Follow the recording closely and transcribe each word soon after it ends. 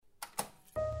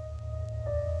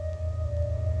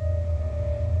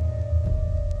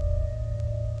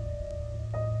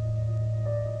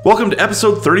Welcome to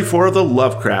episode 34 of the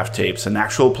Lovecraft Tapes, an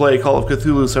actual play Call of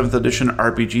Cthulhu 7th edition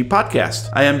RPG podcast.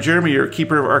 I am Jeremy, your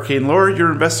keeper of arcane lore.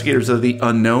 Your investigators of the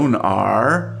unknown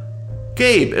are...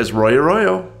 Gabe as Roy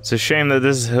Arroyo. It's a shame that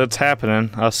this is what's happening.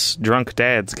 Us drunk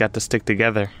dads got to stick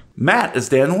together. Matt as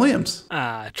Dan Williams.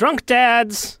 Drunk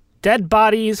dads, dead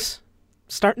bodies,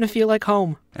 starting to feel like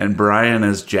home. And Brian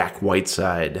as Jack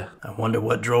Whiteside. I wonder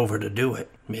what drove her to do it.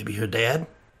 Maybe her dad?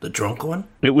 The drunk one?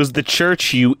 It was the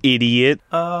church, you idiot.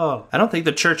 Oh, I don't think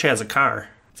the church has a car.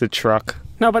 It's a truck.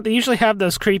 No, but they usually have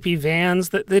those creepy vans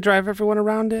that they drive everyone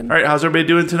around in. All right, how's everybody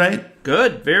doing tonight?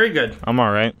 Good, very good. I'm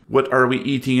all right. What are we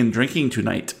eating and drinking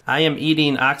tonight? I am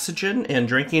eating oxygen and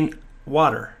drinking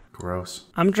water. Gross.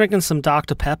 I'm drinking some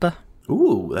Dr. Pepper.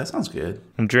 Ooh, that sounds good.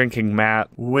 I'm drinking Matt.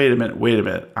 Wait a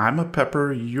minute. I'm a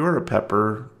pepper, you're a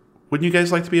pepper. Wouldn't you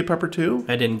guys like to be a pepper too?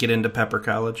 I didn't get into Pepper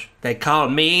College. They call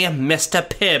me Mr.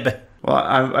 Pibb. Well,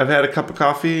 I've had a cup of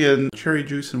coffee and cherry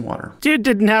juice and water. Dude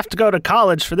didn't have to go to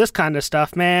college for this kind of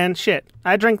stuff, man. Shit.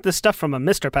 I drink this stuff from a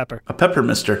Mr. Pepper. A pepper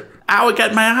mister. Ow, it got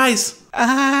in my eyes.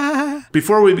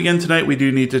 Before we begin tonight, we do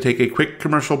need to take a quick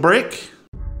commercial break.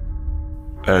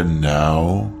 And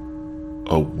now,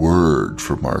 a word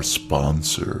from our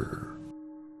sponsor.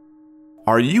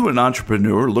 Are you an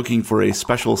entrepreneur looking for a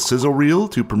special sizzle reel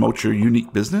to promote your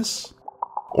unique business?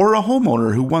 Or a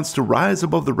homeowner who wants to rise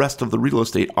above the rest of the real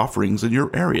estate offerings in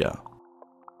your area?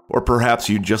 Or perhaps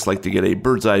you'd just like to get a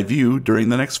bird's eye view during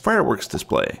the next fireworks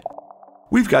display?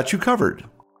 We've got you covered.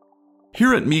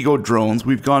 Here at Mego Drones,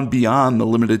 we've gone beyond the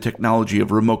limited technology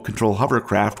of remote control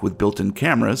hovercraft with built-in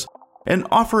cameras and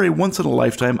offer a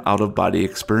once-in-a-lifetime out-of-body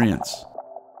experience.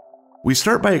 We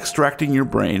start by extracting your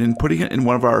brain and putting it in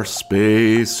one of our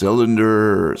space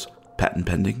cylinders, patent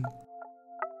pending.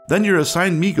 Then your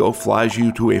assigned Mego flies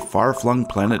you to a far-flung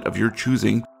planet of your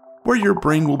choosing, where your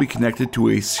brain will be connected to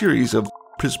a series of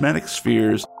prismatic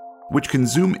spheres which can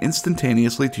zoom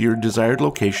instantaneously to your desired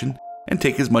location and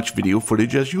take as much video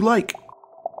footage as you like.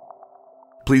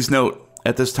 Please note,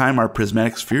 at this time our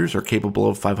prismatic spheres are capable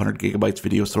of 500 gigabytes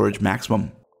video storage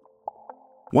maximum.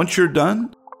 Once you're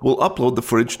done, we'll upload the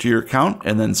footage to your account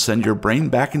and then send your brain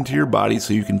back into your body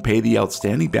so you can pay the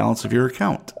outstanding balance of your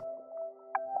account.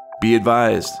 Be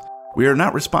advised, we are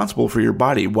not responsible for your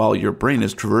body while your brain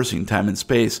is traversing time and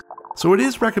space, so it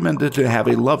is recommended to have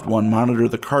a loved one monitor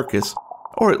the carcass,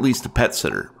 or at least a pet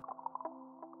sitter.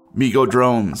 Mego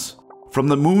Drones, from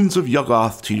the moons of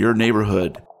Yuggoth to your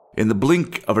neighborhood, in the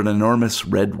blink of an enormous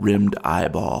red-rimmed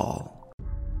eyeball.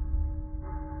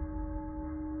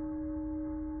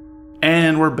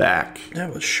 And we're back.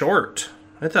 That was short.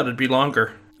 I thought it'd be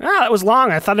longer. That was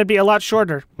long. I thought it'd be a lot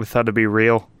shorter. We thought it'd be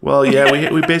real. Well,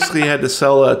 yeah, we basically had to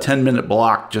sell a 10-minute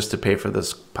block just to pay for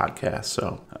this podcast,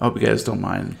 so I hope you guys don't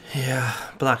mind. Yeah,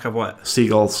 block of what?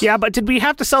 Seagulls. Yeah, but did we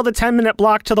have to sell the 10-minute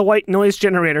block to the white noise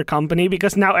generator company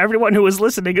because now everyone who is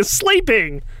listening is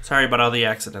sleeping? Sorry about all the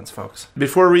accidents, folks.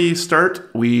 Before we start,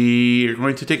 we are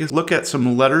going to take a look at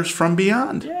some letters from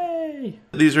beyond. Yay!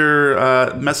 These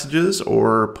are messages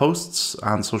or posts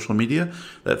on social media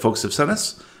that folks have sent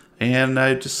us. And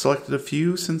I just selected a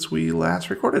few since we last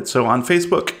recorded. So on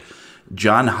Facebook,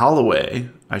 John Holloway,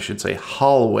 I should say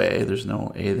Holloway, there's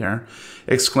no A there,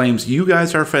 exclaims, "You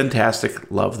guys are fantastic.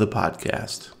 Love the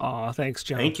podcast." Aw, thanks,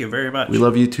 John. Thank you very much. We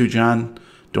love you too, John.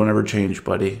 Don't ever change,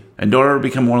 buddy. And don't ever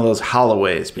become one of those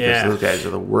Holloways, because those guys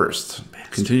are the worst.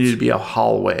 Continue to be a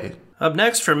Holloway. Up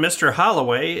next from Mr.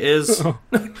 Holloway is...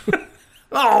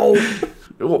 Oh!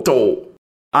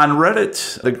 On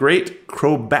Reddit, the great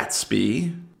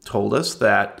Crobatsby told us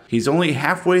that he's only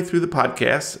halfway through the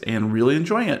podcast and really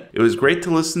enjoying it. It was great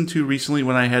to listen to recently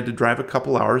when I had to drive a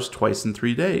couple hours twice in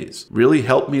 3 days. Really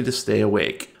helped me to stay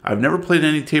awake. I've never played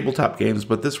any tabletop games,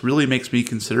 but this really makes me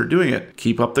consider doing it.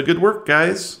 Keep up the good work,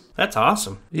 guys. That's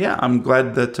awesome. Yeah, I'm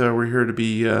glad that we're here to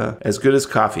be as good as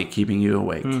coffee, keeping you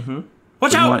awake. Mm-hmm.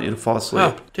 Watch Didn't out! want you to fall asleep.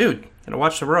 Oh, dude, gotta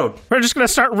watch the road. We're just going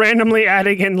to start randomly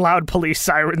adding in loud police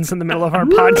sirens in the middle of our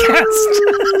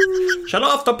podcast. Shut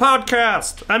off the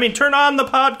podcast! I mean, turn on the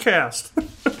podcast!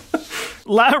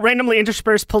 Randomly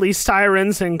interspersed police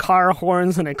sirens and car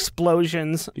horns and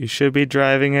explosions. You should be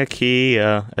driving a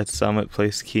Kia at Summit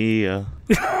Place Kia.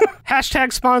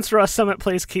 Hashtag sponsor us, Summit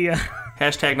Place Kia.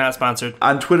 Hashtag not sponsored.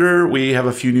 On Twitter, we have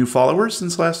a few new followers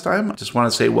since last time. I just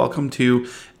want to say welcome to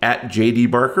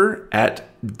 @JD_Barker,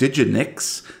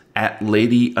 @Diginix,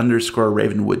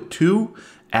 @Lady_Ravenwood2,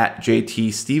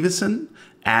 @JT Stevenson,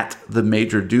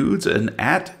 @TheMajorDudes, and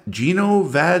 @Gino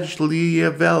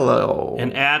Vagliavello.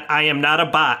 And I am not a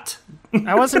bot.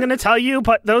 I wasn't going to tell you,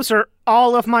 but those are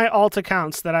all of my alt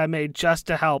accounts that I made just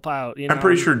to help out. You know? I'm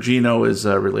pretty sure Gino is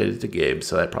related to Gabe,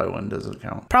 so that probably one doesn't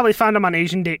count. Probably found him on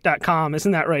AsianDate.com.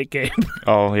 Isn't that right, Gabe?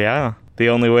 Oh, yeah. The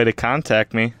only way to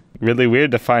contact me. Really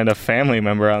weird to find a family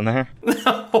member on there.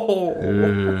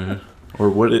 Or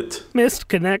would it? Missed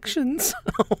connections.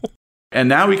 And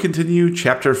now we continue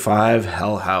Chapter 5,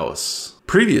 Hell House.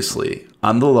 Previously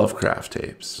on the Lovecraft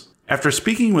tapes. After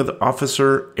speaking with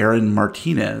Officer Aaron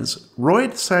Martinez, Roy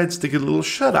decides to get a little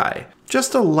shut-eye.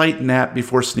 Just a light nap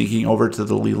before sneaking over to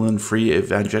the Leland Free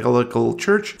Evangelical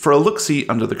Church for a look-see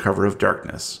under the cover of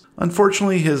darkness.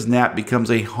 Unfortunately, his nap becomes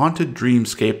a haunted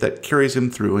dreamscape that carries him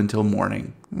through until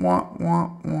morning. Wah,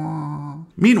 wah, wah.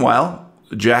 Meanwhile,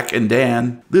 Jack and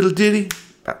Dan, little ditty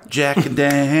about Jack and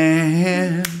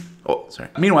Dan. Oh, sorry.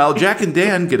 Meanwhile, Jack and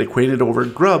Dan get acquainted over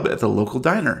grub at the local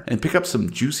diner and pick up some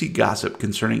juicy gossip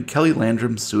concerning Kelly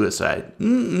Landrum's suicide.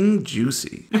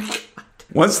 Juicy.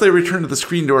 Once they return to the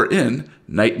Screen Door Inn,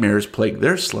 nightmares plague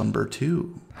their slumber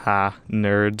too. Ha,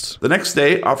 nerds. The next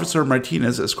day, Officer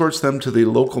Martinez escorts them to the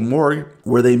local morgue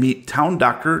where they meet town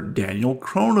doctor Daniel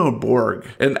Cronenborg,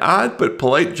 an odd but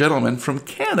polite gentleman from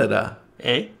Canada.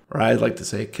 Eh? Or I'd like to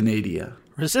say Canada.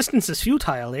 Resistance is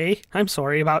futile, eh? I'm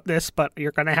sorry about this, but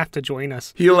you're going to have to join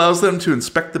us. He allows them to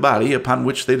inspect the body, upon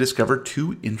which they discover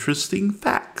two interesting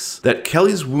facts. That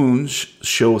Kelly's wounds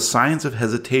show signs of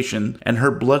hesitation, and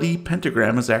her bloody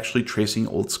pentagram is actually tracing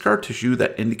old scar tissue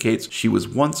that indicates she was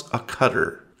once a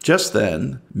cutter. Just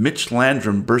then, Mitch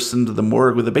Landrum bursts into the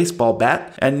morgue with a baseball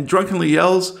bat and drunkenly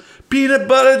yells, "Peanut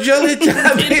butter jelly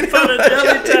time! Peanut butter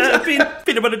jelly time!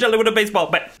 Peanut butter jelly with a baseball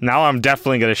bat. Now I'm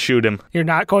definitely going to shoot him. You're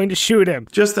not going to shoot him.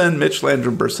 Just then, Mitch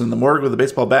Landrum bursts into the morgue with a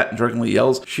baseball bat and drunkenly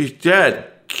yells, "She's dead!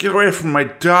 Get away from my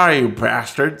daughter, you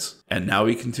bastards!" And now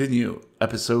we continue,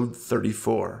 episode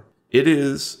 34. It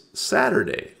is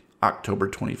Saturday, October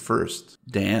 21st.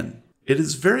 Dan. It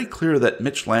is very clear that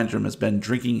Mitch Landrum has been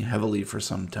drinking heavily for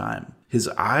some time. His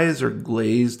eyes are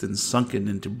glazed and sunken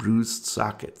into bruised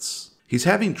sockets. He's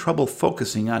having trouble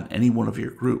focusing on any one of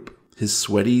your group. His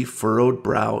sweaty, furrowed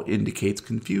brow indicates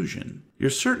confusion.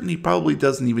 You're certain he probably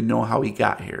doesn't even know how he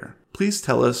got here. Please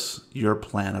tell us your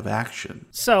plan of action.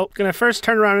 So, gonna first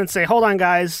turn around and say, hold on,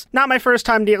 guys. Not my first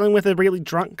time dealing with a really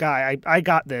drunk guy. I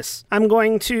got this. I'm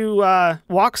going to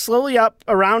walk slowly up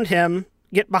around him,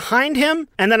 get behind him,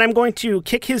 and then I'm going to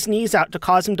kick his knees out to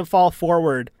cause him to fall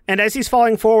forward. And as he's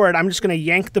falling forward, I'm just going to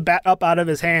yank the bat up out of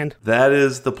his hand. That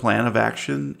is the plan of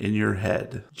action in your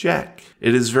head. Jack.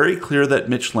 It is very clear that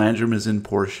Mitch Landrum is in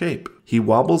poor shape. He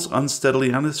wobbles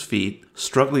unsteadily on his feet,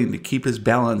 struggling to keep his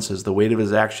balance as the weight of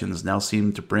his actions now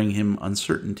seem to bring him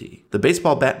uncertainty. The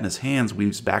baseball bat in his hands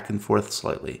weaves back and forth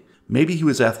slightly. Maybe he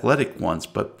was athletic once,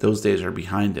 but those days are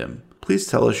behind him. Please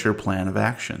tell us your plan of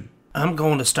action. I'm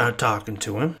going to start talking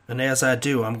to him, and as I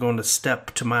do, I'm going to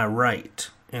step to my right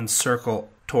and circle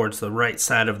towards the right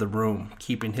side of the room,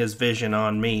 keeping his vision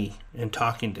on me and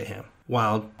talking to him.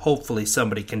 While hopefully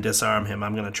somebody can disarm him,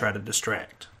 I'm going to try to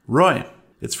distract. Roy,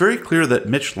 it's very clear that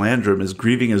Mitch Landrum is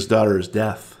grieving his daughter's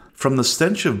death. From the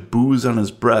stench of booze on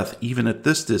his breath, even at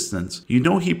this distance, you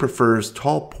know he prefers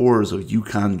tall pours of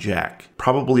Yukon Jack,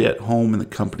 probably at home in the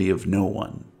company of no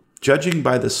one. Judging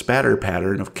by the spatter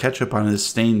pattern of ketchup on his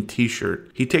stained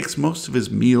t-shirt, he takes most of his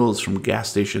meals from gas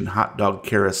station hot dog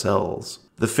carousels.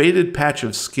 The faded patch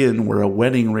of skin where a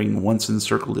wedding ring once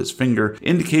encircled his finger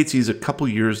indicates he's a couple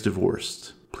years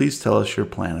divorced. Please tell us your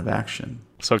plan of action.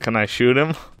 So can I shoot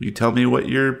him? You tell me what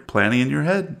you're planning in your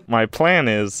head. My plan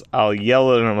is I'll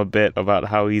yell at him a bit about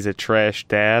how he's a trash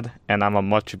dad and I'm a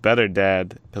much better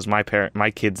dad because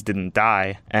my kids didn't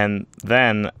die, and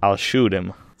then I'll shoot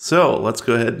him. So, let's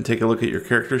go ahead and take a look at your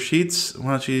character sheets.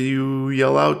 Why don't you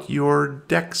yell out your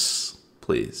dex,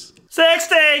 please?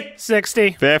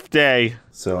 60. 50.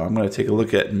 So, I'm going to take a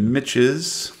look at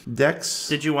Mitch's dex.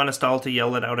 Did you want us all to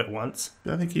yell it out at once?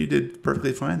 I think you did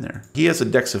perfectly fine there. He has a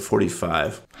dex of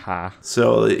 45. Ha.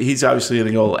 So, he's obviously going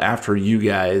to go after you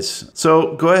guys.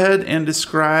 So, go ahead and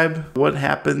describe what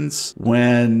happens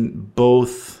when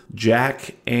both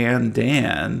Jack and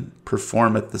Dan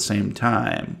perform at the same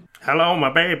time. Hello,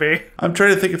 my baby. I'm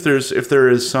trying to think if there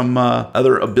is some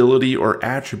other ability or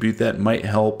attribute that might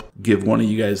help give one of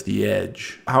you guys the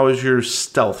edge. How is your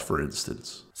stealth, for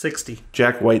instance? 60.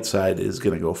 Jack Whiteside is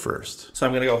going to go first. So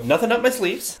I'm going to go, nothing up my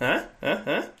sleeves. Huh?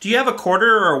 Do you have a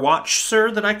quarter or a watch, sir,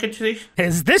 that I could see?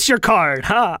 Is this your card?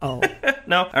 Huh? Oh.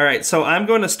 No? All right, so I'm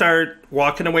going to start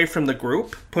walking away from the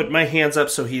group, put my hands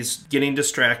up so he's getting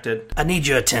distracted. I need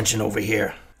your attention over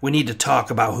here. We need to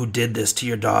talk about who did this to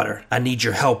your daughter. I need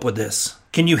your help with this.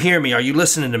 Can you hear me? Are you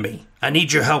listening to me? I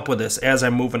need your help with this as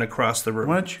I'm moving across the room.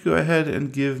 Why don't you go ahead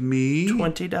and give me...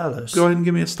 $20. Go ahead and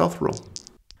give me a stealth roll.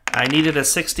 I needed a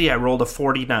 60. I rolled a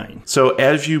 49. So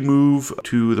as you move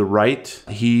to the right,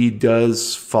 he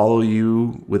does follow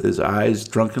you with his eyes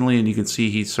drunkenly, and you can see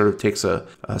he sort of takes a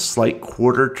slight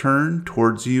quarter turn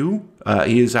towards you.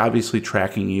 He is obviously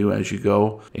tracking you as you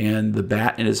go, and the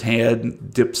bat in his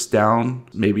hand dips down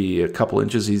maybe a couple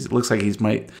inches. It looks like he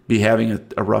might be having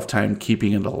a rough time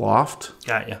keeping it aloft.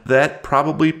 Got ya. That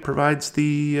probably provides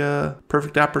the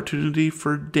perfect opportunity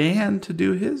for Dan to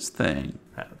do his thing.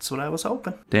 That's what I was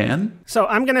hoping. Dan? So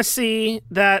I'm going to see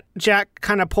that Jack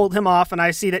kind of pulled him off, and I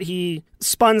see that he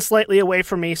spun slightly away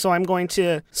from me, so I'm going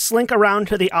to slink around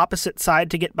to the opposite side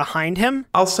to get behind him.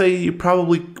 I'll say you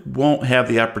probably won't have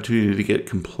the opportunity to get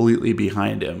completely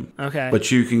behind him. Okay. But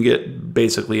you can get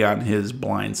basically on his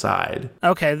blind side.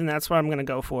 Okay, then that's what I'm going to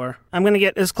go for. I'm going to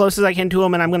get as close as I can to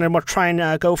him, and I'm going to try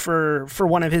and go for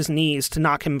one of his knees to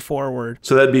knock him forward.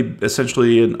 So that'd be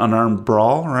essentially an unarmed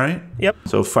brawl, right? Yep.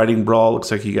 So fighting brawl, looks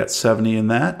like you got 70 in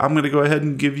that. I'm going to go ahead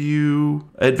and give you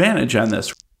advantage on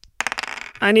this.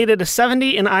 I needed a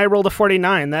 70, and I rolled a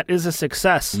 49. That is a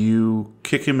success. You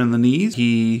kick him in the knees.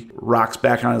 He rocks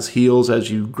back on his heels as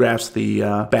you grasp the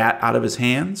bat out of his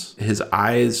hands. His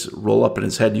eyes roll up in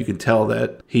his head. You can tell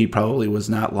that he probably was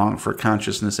not long for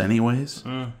consciousness anyways.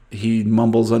 He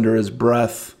mumbles under his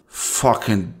breath,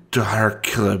 "Fucking dark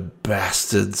killer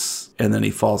bastards." And then he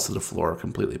falls to the floor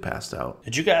completely passed out.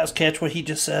 Did you guys catch what he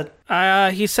just said?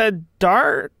 He said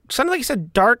dark, sounded like he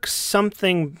said dark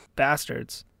something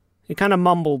bastards. He kind of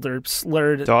mumbled or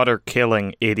slurred. Daughter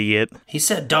killing idiot. He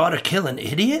said daughter killing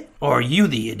idiot? Or are you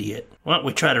the idiot? Why don't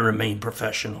we try to remain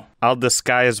professional? I'll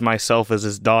disguise myself as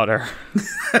his daughter.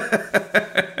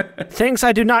 Things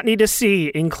I do not need to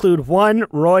see include 1,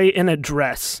 Roy in a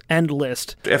dress. End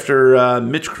list. After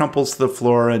Mitch crumples to the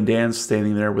floor and Dan's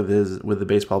standing there with the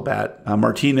baseball bat,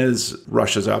 Martinez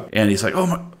rushes up and he's like,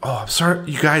 I'm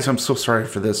sorry, you guys, I'm so sorry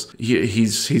for this.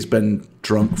 He's been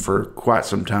drunk for quite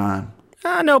some time.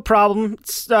 No problem.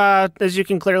 It's, as you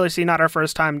can clearly see, not our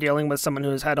first time dealing with someone who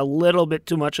has had a little bit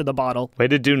too much of the bottle. Way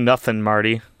to do nothing,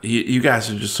 Marty. You guys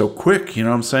are just so quick, you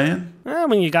know what I'm saying?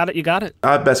 When you got it, you got it.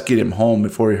 I'd best get him home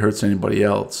before he hurts anybody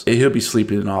else. He'll be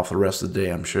sleeping off the rest of the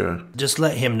day, I'm sure. Just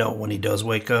let him know when he does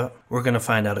wake up. We're going to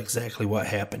find out exactly what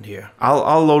happened here.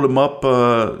 I'll load him up.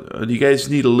 Do you guys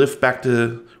need a lift back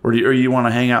to... Or you want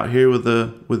to hang out here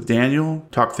with Daniel?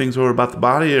 Talk things over about the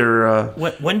body, or...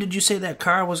 When did you say that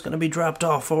car was going to be dropped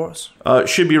off for us? It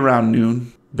should be around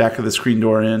noon. Back of the screen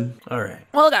door in. All right.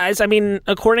 Well, guys, I mean,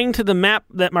 according to the map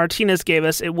that Martinez gave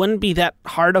us, it wouldn't be that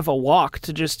hard of a walk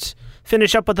to just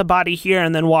finish up with the body here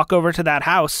and then walk over to that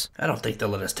house. I don't think they'll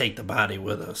let us take the body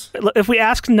with us. If we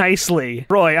ask nicely,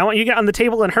 Roy, I want you to get on the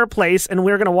table in her place, and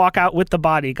we're going to walk out with the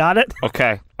body. Got it?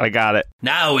 Okay, I got it.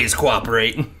 Now he's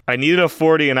cooperating. I needed a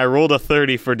 40 and I rolled a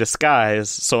 30 for disguise,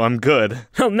 so I'm good.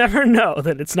 He'll never know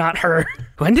that it's not her.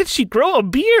 When did she grow a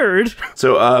beard?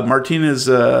 So Martinez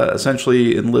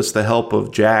essentially enlists the help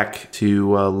of Jack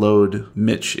to load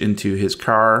Mitch into his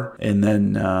car, and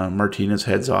then Martinez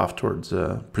heads off towards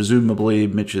presumably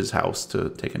Mitch's house to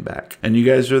take him back. And you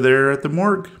guys are there at the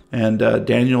morgue. And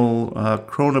Daniel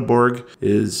Cronenborg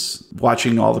is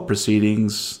watching all the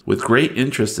proceedings with great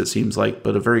interest, it seems like,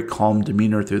 but a very calm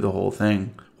demeanor through the whole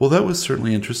thing. Well, that was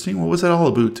certainly interesting. What was that all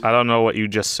about? I don't know what you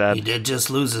just said. He did just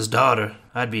lose his daughter.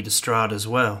 I'd be distraught as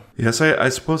well. Yes, I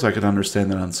suppose I could understand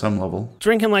that on some level.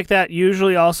 Drinking like that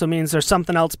usually also means there's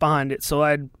something else behind it, so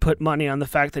I'd put money on the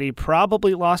fact that he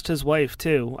probably lost his wife,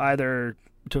 too. Either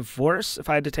divorce, if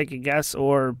I had to take a guess,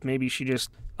 or maybe she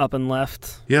just up and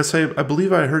left. Yes, I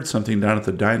believe I heard something down at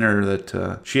the diner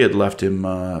that she had left him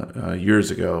years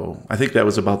ago. I think that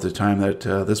was about the time that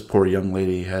this poor young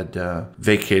lady had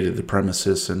vacated the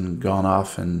premises and gone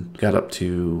off and got up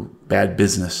to bad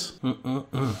business.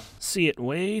 See it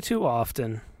way too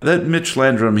often. That Mitch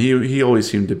Landrum, he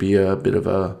always seemed to be a bit of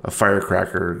a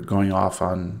firecracker, going off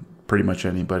on pretty much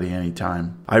anybody,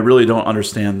 anytime. I really don't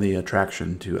understand the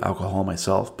attraction to alcohol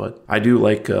myself, but I do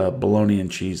like bologna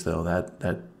and cheese, though.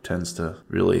 That tends to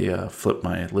really flip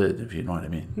my lid, if you know what I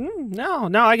mean. No,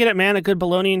 I get it, man. A good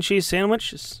bologna and cheese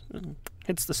sandwich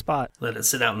hits the spot. Let it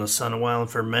sit out in the sun a while and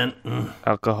ferment.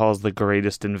 Alcohol's the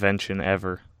greatest invention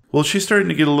ever. Well, she's starting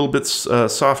to get a little bit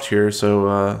soft here,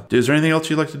 so is there anything else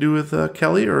you'd like to do with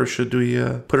Kelly, or should we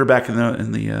put her back in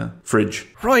the fridge?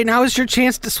 Roy, now is your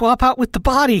chance to swap out with the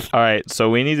body. All right,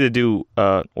 so we need to do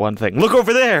one thing. Look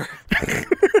over there!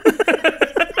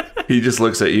 He just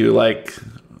looks at you like,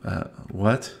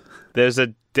 what? There's a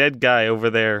dead guy over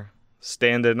there,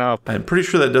 standing up. I'm pretty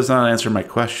sure that does not answer my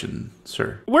question,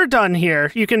 sir. We're done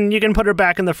here. You can put her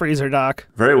back in the freezer, Doc.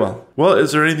 Very well. Well,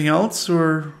 is there anything else,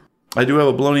 or I do have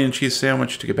a bologna and cheese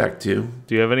sandwich to get back to.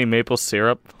 Do you have any maple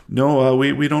syrup? No,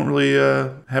 we don't really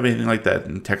have anything like that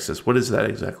in Texas. What is that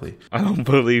exactly? I don't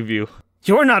believe you.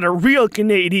 You're not a real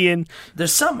Canadian.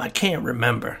 There's something I can't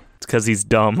remember. It's because he's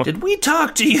dumb. Did we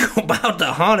talk to you about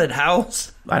the haunted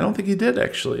house? I don't think he did,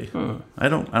 actually. I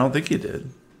don't think he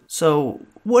did. So,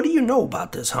 what do you know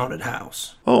about this haunted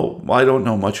house? Oh, well, I don't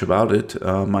know much about it.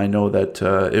 I know that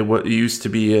it used to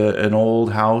be an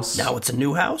old house. Now it's a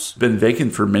new house? Been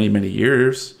vacant for many, many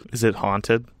years. Is it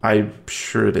haunted? I'm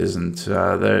sure it isn't.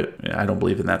 I don't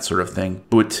believe in that sort of thing.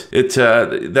 But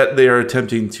that they are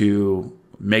attempting to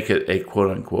make it a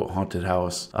quote-unquote haunted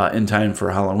house in time for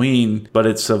Halloween, but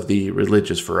it's of the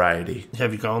religious variety.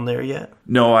 Have you gone there yet?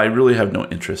 No, I really have no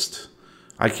interest.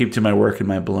 I keep to my work and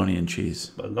my bologna and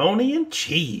cheese. Bologna and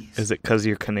cheese. Is it because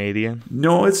you're Canadian?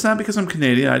 No, it's not because I'm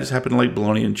Canadian. I just happen to like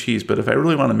bologna and cheese. But if I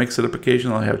really want to mix it up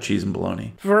occasionally, I'll have cheese and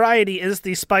bologna. Variety is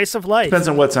the spice of life. Depends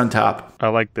on what's on top. I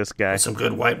like this guy. Some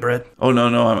good white bread. Oh, no,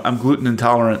 I'm gluten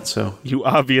intolerant, so. You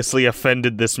obviously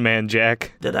offended this man,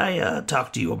 Jack. Did I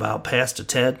talk to you about Pastor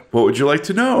Ted? What would you like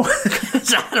to know?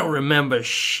 'Cause I don't remember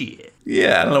shit.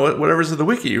 Yeah, I don't know, whatever's in the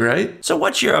wiki, right? So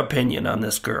what's your opinion on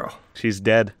this girl? She's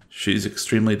dead. She's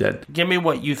extremely dead. Give me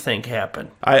what you think happened.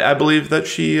 I believe that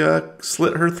she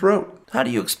slit her throat. How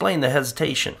do you explain the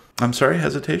hesitation? I'm sorry,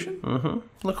 hesitation?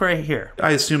 Look right here.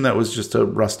 I assume that was just a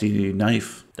rusty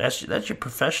knife. That's your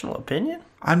professional opinion?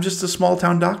 I'm just a small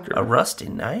town doctor. A rusty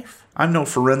knife? I'm no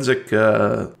forensic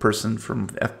person from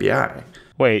FBI.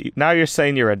 Wait, now you're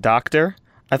saying you're a doctor?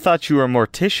 I thought you were a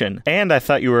mortician, and I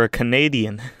thought you were a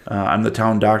Canadian. I'm the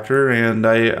town doctor, and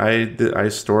I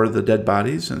store the dead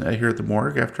bodies, and I here at the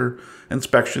morgue after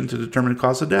inspection to determine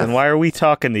cause of death. Then why are we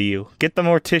talking to you? Get the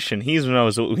mortician. He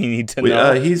knows what we need to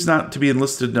know. He's not to be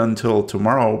enlisted until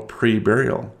tomorrow,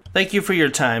 pre-burial. Thank you for your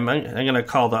time. I'm going to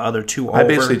call the other two over. I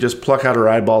basically just pluck out her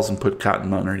eyeballs and put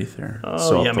cotton underneath there. Oh,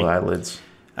 sew up yummy. the eyelids.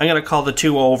 I'm going to call the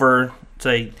two over,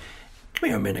 say, come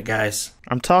here a minute, guys.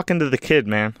 I'm talking to the kid,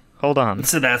 man. Hold on.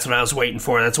 So that's what I was waiting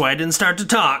for. That's why I didn't start to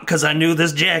talk, because I knew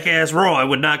this jackass Roy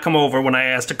would not come over when I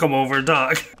asked to come over and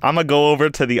talk. I'm going to go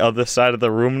over to the other side of the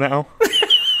room now.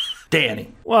 Danny,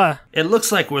 What? it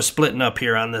looks like we're splitting up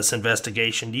here on this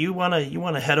investigation. Do you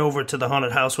wanna head over to the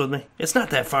haunted house with me? It's not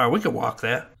that far. We could walk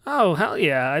there. Oh, hell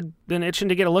yeah. I've been itching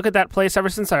to get a look at that place ever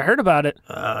since I heard about it.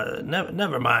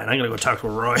 Never mind. I'm gonna go talk to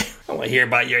Roy. I want to hear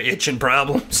about your itching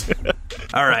problems.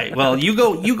 All right. Well, you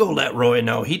go let Roy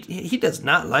know. He does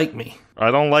not like me.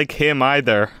 I don't like him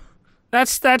either.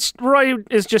 That's Roy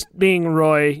is just being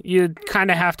Roy. You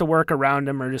kind of have to work around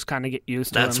him or just kind of get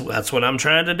used to him. That's what I'm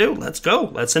trying to do. Let's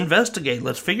go. Let's investigate.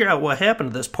 Let's figure out what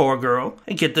happened to this poor girl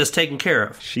and get this taken care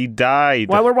of. She died.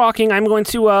 While we're walking, I'm going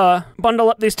to bundle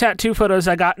up these tattoo photos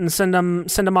I got and send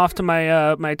them off to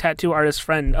my my tattoo artist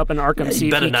friend up in Arkham. See You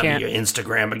if better he not can't. be your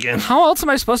Instagram again. How else am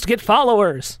I supposed to get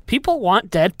followers? People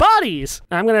want dead bodies.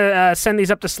 I'm gonna send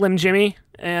these up to Slim Jimmy,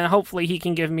 and hopefully he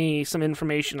can give me some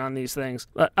information on these things.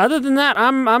 But other than that,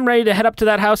 I'm ready to head up to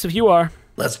that house if you are.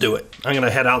 Let's do it. I'm going to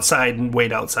head outside and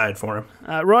wait outside for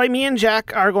him. Roy, me and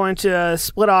Jack are going to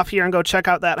split off here and go check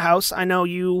out that house. I know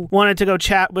you wanted to go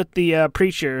chat with the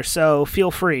preacher, so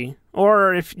feel free.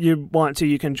 Or if you want to,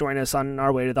 you can join us on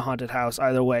our way to the haunted house.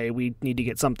 Either way, we need to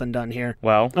get something done here.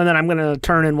 Well, And then I'm going to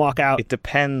turn and walk out. it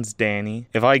depends, Danny.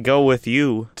 If I go with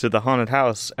you to the haunted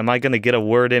house, am I going to get a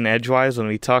word in edgewise when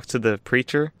we talk to the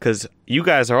preacher? Because you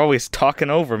guys are always talking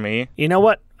over me. You know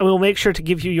what? We'll make sure to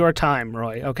give you your time,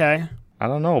 Roy, okay? I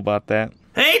don't know about that.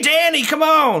 Hey, Danny, come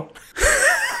on.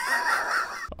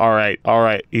 All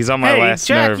right. He's on my hey, last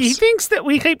Jack, nerves. he thinks that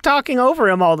we keep talking over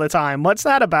him all the time. What's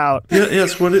that about?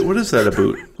 Yes, what is that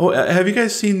about? Oh, have you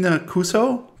guys seen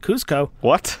Kuso? Cusco.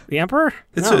 What? The Emperor?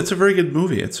 It's No. it's a very good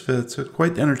movie. It's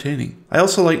quite entertaining. I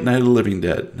also like Night of the Living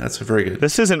Dead. That's a very good.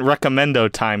 This isn't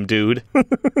recommendo time, dude.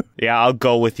 Yeah, I'll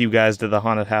go with you guys to the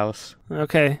haunted house.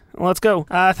 Okay, well, let's go.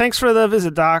 Thanks for the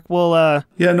visit, Doc. We'll,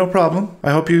 Yeah, no problem. I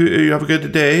hope you have a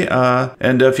good day.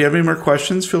 And if you have any more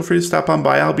questions, feel free to stop on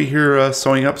by. I'll be here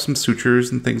sewing up some sutures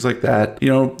and things like that. You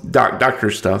know, doctor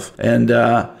stuff. And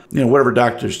whatever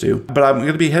doctors do. But I'm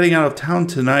going to be heading out of town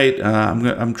tonight.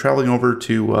 I'm traveling over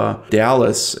to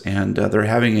Dallas, and they're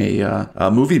having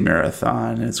a movie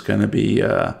marathon. It's going to be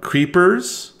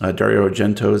Creepers, Dario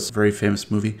Argento's very famous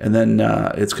movie, and then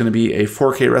it's going to be a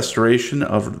 4K restoration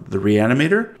of The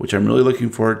Reanimator, which I'm really looking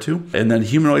forward to, and then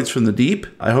Humanoids from the Deep.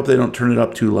 I hope they don't turn it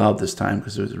up too loud this time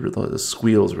because the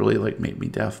squeals really made me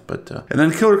deaf. But and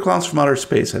then Killer Clowns from Outer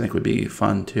Space I think would be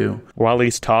fun too. While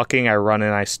he's talking, I run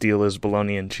and I steal his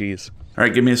bologna and cheese. All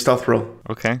right, give me a stealth roll.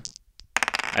 Okay.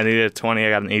 I needed a 20. I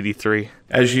got an 83.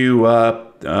 As you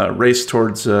race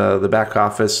towards the back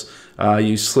office,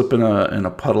 you slip in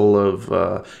a puddle of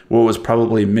what was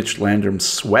probably Mitch Landrum's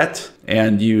sweat,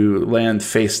 and you land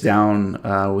face down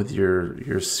with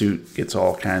your suit gets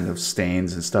all kinds of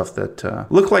stains and stuff that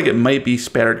look like it might be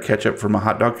spattered ketchup from a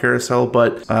hot dog carousel,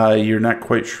 but you're not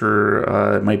quite sure.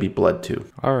 It might be blood too.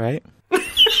 All right.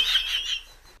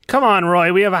 Come on,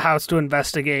 Roy. We have a house to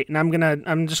investigate, and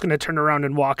I'm just gonna turn around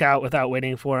and walk out without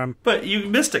waiting for him. But you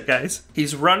missed it, guys.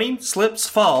 He's running, slips,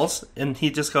 falls, and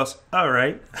he just goes, all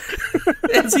right.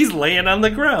 As he's laying on the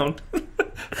ground.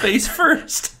 Face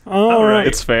first. All right.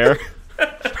 It's fair.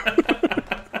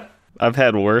 I've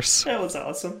had worse. That was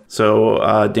awesome.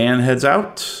 So Dan heads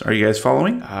out. Are you guys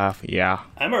following? Yeah.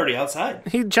 I'm already outside.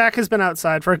 Jack has been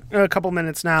outside for a couple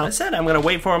minutes now. I said I'm going to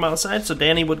wait for him outside so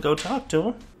Danny would go talk to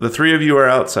him. The three of you are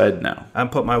outside now. I'm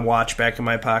putting my watch back in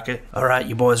my pocket. All right,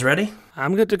 you boys ready?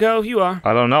 I'm good to go if you are.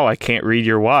 I don't know. I can't read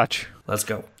your watch. Let's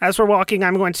go. As we're walking,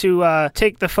 I'm going to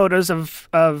take the photos of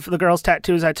the girls'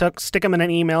 tattoos I took, stick them in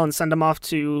an email, and send them off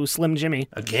to Slim Jimmy.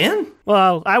 Again?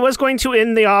 Well, I was going to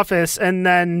in the office, and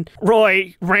then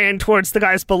Roy ran towards the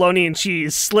guy's bologna and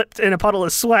cheese, slipped in a puddle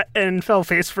of sweat, and fell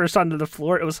face first onto the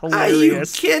floor. It was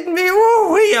hilarious. Are you kidding me?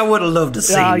 Woo-wee, I would have loved to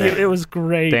see that. It was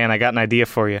great. Dan, I got an idea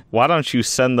for you. Why don't you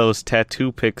send those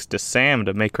tattoo pics to Sam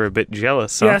to make her a bit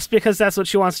jealous, huh? Yes, because that's what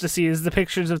she wants to see, is the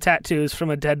pictures of tattoos from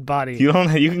a dead body. You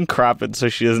can crop it so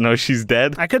she doesn't know she's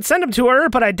dead. I could send them to her,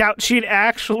 but I doubt she'd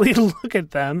actually look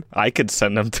at them. I could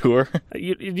send them to her.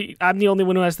 I'm the only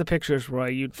one who has the pictures,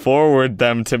 Roy. Forward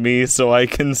them to me so I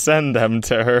can send them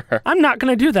to her. I'm not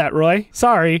going to do that, Roy.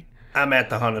 Sorry. I'm at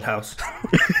the haunted house.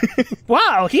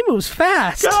 Wow, he moves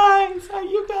fast. Guys,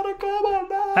 you gotta come on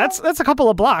now. That's a couple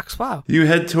of blocks. Wow. You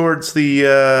head towards the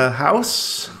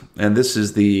house, and this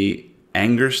is the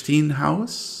Angerstein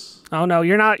house. Oh no,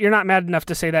 you're not mad enough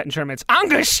to say that in German. It's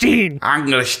Angerstein.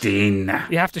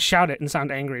 Angerstein. You have to shout it and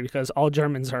sound angry because all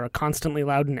Germans are constantly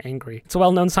loud and angry. It's a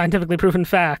well-known scientifically proven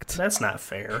fact. That's not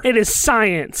fair. It is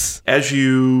science. As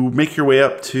you make your way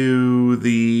up to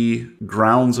the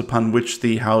grounds upon which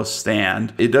the house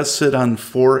stand, it does sit on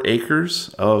 4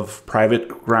 acres of private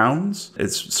grounds.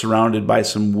 It's surrounded by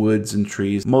some woods and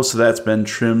trees. Most of that's been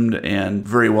trimmed and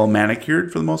very well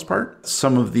manicured for the most part.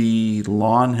 Some of the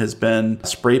lawn has been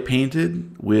spray painted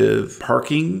with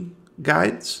parking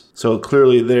guides. So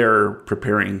clearly they're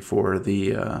preparing for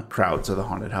the crowds of the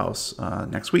haunted house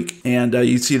next week. And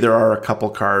you see there are a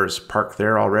couple cars parked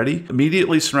there already.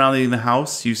 Immediately surrounding the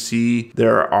house, you see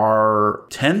there are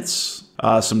tents,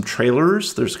 some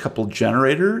trailers, there's a couple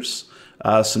generators,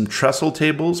 some trestle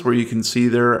tables where you can see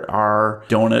there are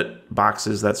donut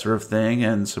boxes, that sort of thing,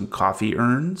 and some coffee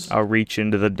urns. I'll reach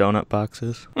into the donut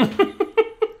boxes.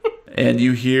 And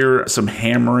you hear some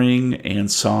hammering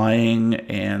and sawing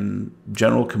and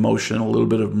general commotion, a little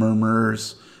bit of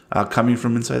murmurs coming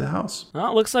from inside the house.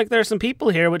 Well, it looks like there's some people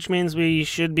here, which means we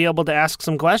should be able to ask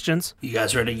some questions. You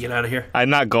guys ready to get out of here? I'm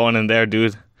not going in there,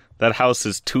 dude. That house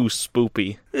is too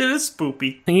spoopy. It is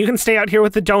spoopy. And you can stay out here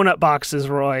with the donut boxes,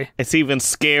 Roy. It's even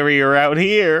scarier out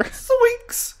here.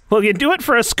 Sweeks. Well, you do it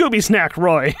for a Scooby snack,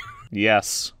 Roy.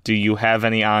 Yes. Do you have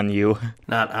any on you?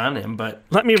 Not on him, but...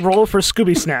 Let me roll for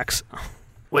Scooby snacks.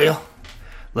 Well,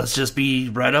 let's just be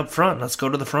right up front. Let's go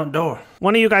to the front door.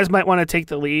 One of you guys might want to take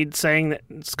the lead, saying that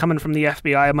it's coming from the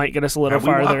FBI. It might get us a little Are we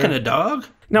farther. walking a dog?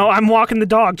 No, I'm walking the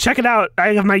dog. Check it out.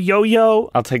 I have my yo-yo.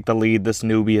 I'll take the lead. This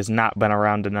newbie has not been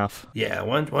around enough. Yeah,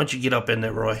 why don't you get up in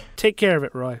there, Roy? Take care of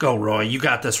it, Roy. Go, Roy. You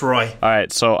got this, Roy. All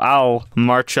right, so I'll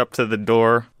march up to the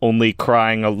door, only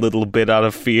crying a little bit out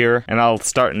of fear, and I'll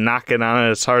start knocking on it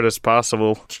as hard as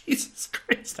possible. Jesus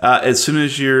Christ. As soon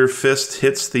as your fist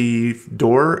hits the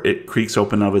door, it creaks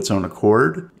open of its own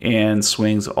accord and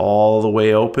swings all the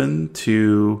way open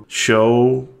to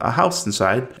show a house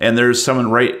inside. And there's someone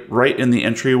right in the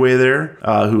entryway there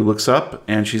who looks up,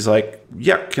 and she's like,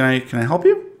 "Yeah, can I help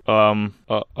you?"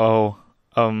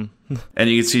 And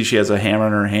you can see she has a hammer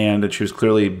in her hand, and she was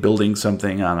clearly building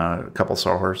something on a couple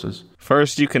sawhorses.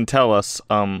 First, you can tell us,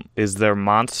 is there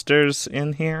monsters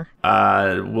in here?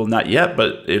 Well, not yet,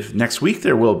 but if next week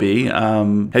there will be.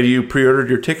 Have you pre-ordered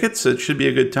your tickets? It should be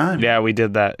a good time. Yeah, we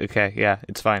did that. Okay, yeah,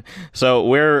 it's fine. So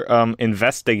we're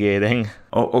investigating.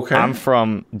 Oh, okay. I'm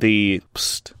from the...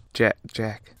 Psst, Jack.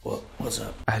 What's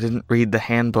up? I didn't read the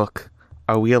handbook.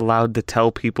 Are we allowed to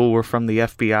tell people we're from the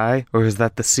FBI, or is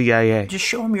that the CIA? Just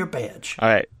show him your badge. All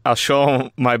right, I'll show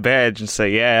them my badge and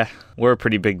say, yeah, we're a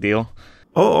pretty big deal.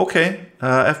 Oh, okay.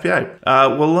 FBI.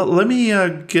 Well, let me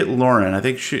get Lauren. I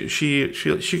think she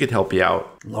could help you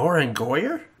out. Lauren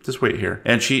Goyer? Just wait here.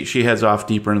 And she heads off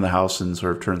deeper into the house and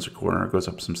sort of turns a corner, goes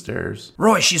up some stairs.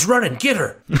 Roy, she's running. Get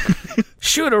her.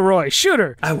 Shoot her, Roy. Shoot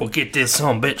her. I will get this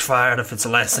bitch fired if it's the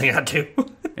last thing I do.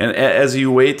 And as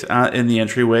you wait in the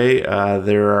entryway,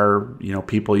 there are,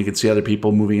 people. You can see other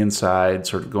people moving inside,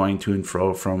 sort of going to and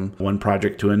fro from one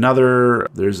project to another.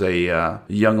 There's a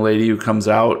young lady who comes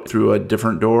out through a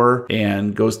different door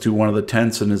and goes to one of the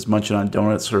tents and is munching on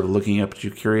donuts, sort of looking up at you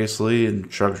curiously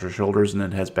and shrugs her shoulders and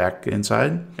then heads back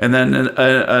inside. And then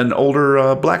an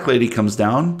older black lady comes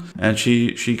down and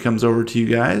she comes over to you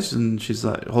guys and she's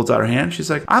like, holds out her hand. She's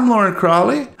like, "I'm Lauren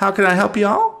Crawley. How can I help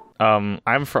y'all?"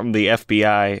 I'm from the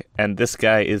FBI, and this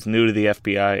guy is new to the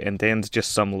FBI, and Dan's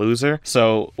just some loser.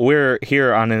 So we're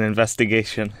here on an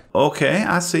investigation. Okay,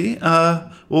 I see.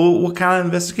 Well, what kind of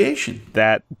investigation?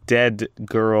 That dead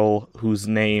girl whose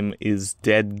name is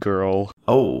Dead Girl.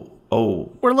 Oh.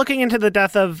 We're looking into the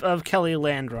death of Kelly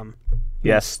Landrum.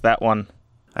 Yes, that one.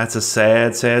 That's a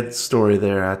sad, sad story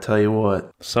there, I tell you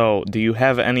what. So, do you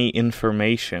have any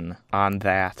information on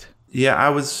that? Yeah, I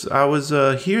was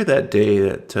here that day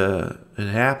that it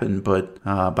happened, but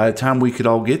by the time we could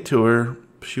all get to her,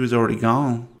 she was already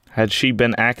gone. Had she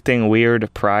been acting weird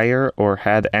prior, or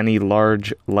had any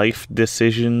large life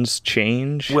decisions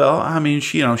change? Well, I mean,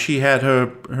 she had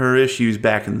her issues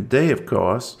back in the day, of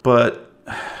course, but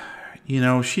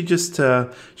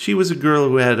she was a girl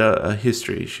who had a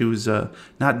history. She was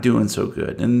not doing so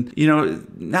good. And,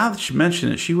 now that you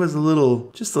mention it, she was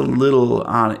just a little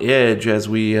on edge as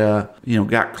we,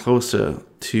 got closer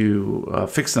to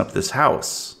fixing up this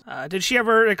house. Did she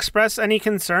ever express any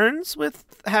concerns with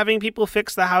having people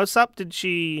fix the house up? Did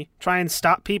she try and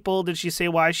stop people? Did she say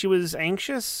why she was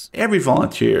anxious? Every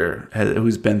volunteer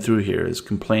who's been through here has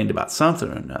complained about something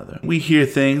or another. We hear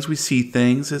things, we see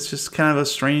things. It's just kind of a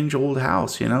strange old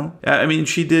house, I mean,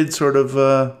 she did sort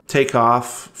of take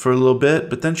off for a little bit,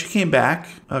 but then she came back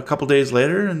a couple days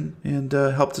later and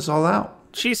helped us all out.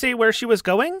 Did she say where she was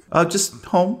going? Just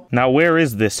home. Now, where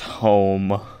is this home?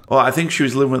 Well, I think she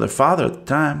was living with her father at the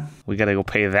time. We gotta go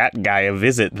pay that guy a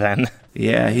visit then.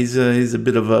 Yeah, he's a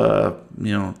bit of a,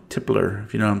 tippler,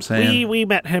 if you know what I'm saying. We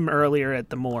met him earlier at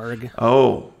the morgue.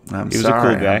 Oh, I'm sorry. He was a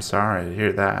cool guy. I'm sorry to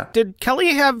hear that. Did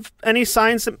Kelly have any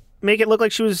signs that make it look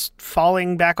like she was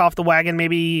falling back off the wagon,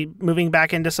 maybe moving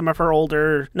back into some of her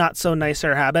older, not so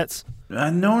nicer habits?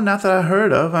 No, not that I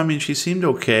heard of. I mean, she seemed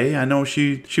okay. I know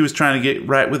she was trying to get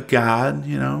right with God,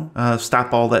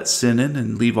 stop all that sinning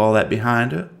and leave all that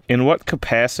behind her. In what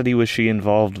capacity was she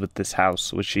involved with this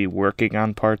house? Was she working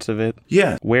on parts of it?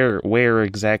 Yeah. Where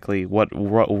exactly? What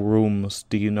rooms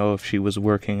do you know if she was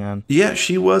working on? Yeah,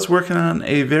 she was working on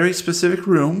a very specific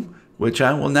room, which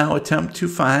I will now attempt to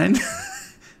find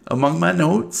among my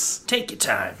notes. Take your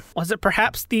time. Was it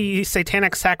perhaps the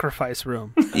satanic sacrifice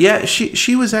room? Yeah,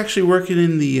 she was actually working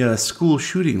in the school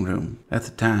shooting room at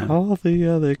the time. All the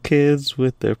other kids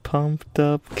with their pumped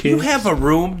up kids. You have a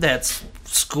room that's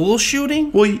school shooting?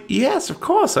 Well, yes, of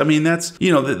course. I mean, that's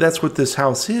that's what this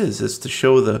house is to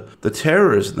show the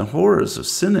terrors and the horrors of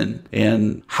sinning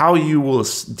and how you will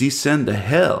descend to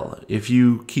hell if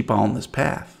you keep on this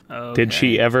path. Okay. Did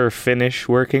she ever finish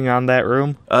working on that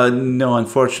room? No,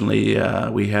 unfortunately,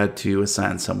 we had to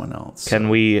assign someone else. Can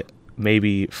we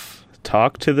maybe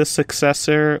talk to the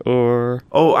successor, or...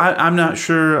 Oh, I'm not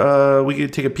sure. We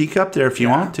could take a peek up there if you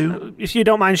want to. If you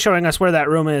don't mind showing us where that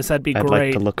room is, that'd be I'd great.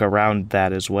 like to look around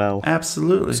that as well.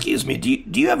 Absolutely. Excuse me,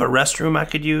 do you have a restroom I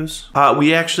could use?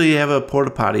 We actually have a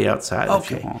porta potty outside if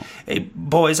you want. Hey,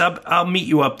 boys, I'll meet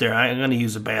you up there. I'm going to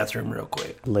use the bathroom real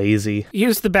quick. Lazy.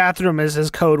 Use the bathroom as his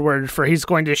code word for he's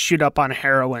going to shoot up on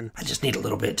heroin. I just need a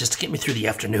little bit just to get me through the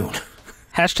afternoon.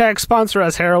 Hashtag sponsor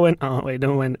us heroin. Oh, wait,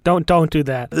 don't do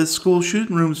that. The school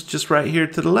shooting room's just right here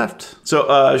to the left.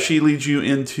 So she leads you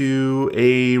into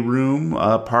a room,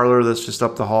 a parlor that's just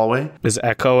up the hallway. Is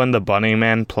Echo and the Bunny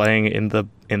Man playing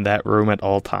in that room at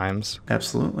all times?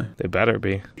 Absolutely. They better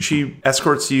be. She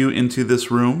escorts you into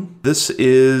this room. This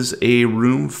is a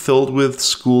room filled with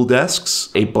school desks.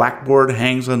 A blackboard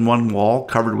hangs on one wall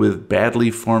covered with badly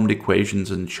formed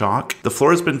equations in chalk. The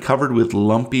floor has been covered with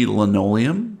lumpy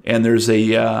linoleum. And there's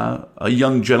a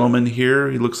young gentleman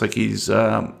here. He looks like he's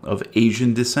of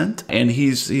Asian descent. And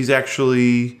he's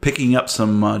actually picking up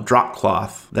some drop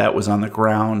cloth that was on the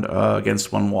ground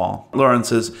against one wall. Lauren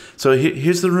says, so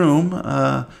here's the room.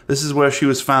 this is where she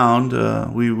was found.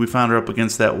 We found her up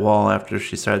against that wall after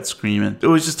she started screaming. It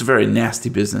was just a very nasty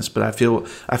business, but I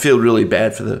feel really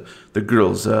bad for the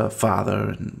girl's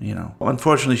father, and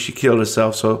unfortunately she killed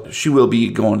herself, so she will be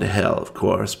going to hell, of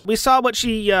course. We saw what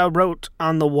she wrote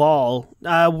on the wall.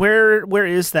 Where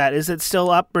is that? Is it still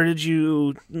up, or did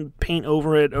you paint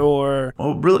over it, or?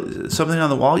 Oh, really? Something on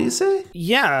the wall, you say?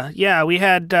 Yeah. We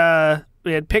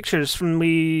had pictures from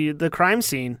the crime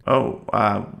scene. Oh,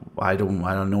 I don't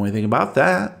know anything about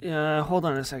that. Hold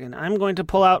on a second. I'm going to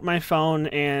pull out my phone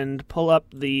and pull up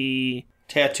the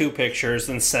tattoo pictures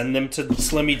and send them to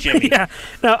Slimmy Jimmy. Yeah.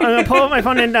 No, I'm going to pull up my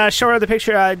phone and show her the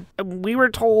picture. We were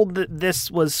told that this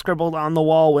was scribbled on the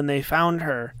wall when they found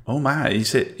her. Oh my! You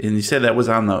said that was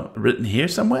written here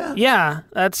somewhere? Yeah,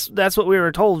 that's what we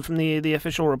were told from the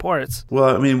official reports.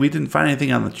 Well, I mean, we didn't find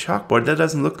anything on the chalkboard. That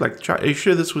doesn't look like the chalk. Are you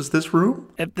sure this was this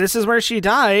room? If this is where she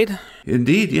died.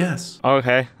 Indeed, yes.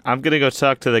 Okay, I'm gonna go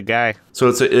talk to the guy. So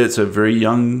it's a very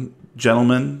young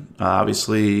gentleman.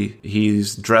 Obviously,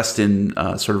 he's dressed in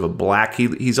sort of a black.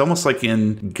 He's almost like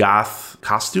in goth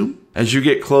costume. As you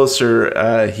get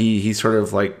closer, he sort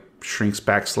of like shrinks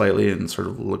back slightly and sort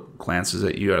of glances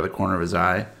at you out of the corner of his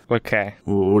eye. Okay.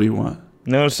 What do you want?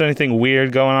 Notice anything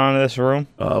weird going on in this room?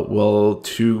 Well,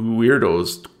 2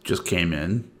 weirdos just came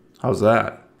in. How's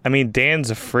that? I mean,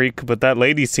 Dan's a freak, but that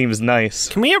lady seems nice.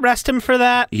 Can we arrest him for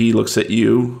that? He looks at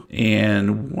you,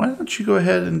 and why don't you go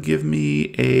ahead and give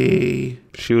me a...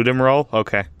 Shoot him roll?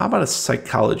 Okay. How about a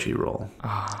psychology roll?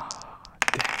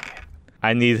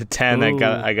 I need a 10. Ooh.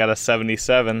 I got a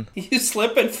 77. You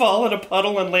slip and fall in a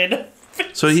puddle and land.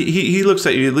 So he looks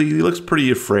at you. He looks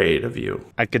pretty afraid of you.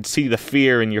 I could see the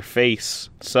fear in your face.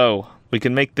 So, we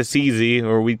can make this easy,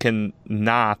 or we can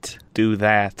not do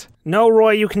that. No,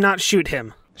 Roy, you cannot shoot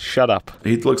him. Shut up.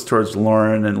 He looks towards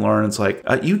Lauren, and Lauren's like,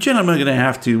 you gentlemen are going to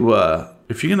have to,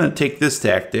 if you're going to take this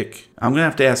tactic, I'm going to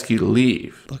have to ask you to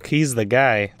leave. Look, he's the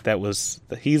guy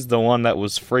he's the one that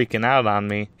was freaking out on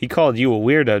me. He called you a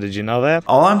weirdo, did you know that?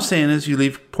 All I'm saying is you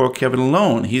leave poor Kevin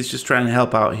alone. He's just trying to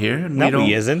help out here. And No,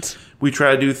 he isn't. We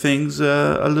try to do things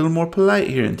a little more polite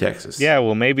here in Texas. Yeah,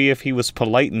 well, maybe if he was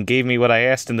polite and gave me what I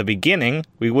asked in the beginning,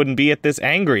 we wouldn't be at this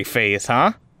angry phase,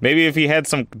 huh? Maybe if he had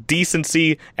some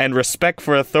decency and respect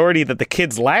for authority that the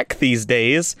kids lack these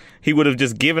days, he would have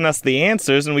just given us the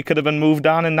answers and we could have been moved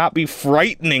on and not be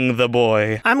frightening the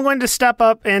boy. I'm going to step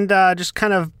up and just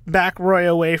kind of back Roy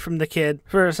away from the kid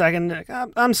for a second.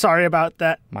 I'm sorry about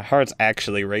that. My heart's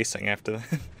actually racing after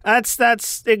that.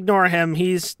 That's ignore him.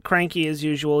 He's cranky as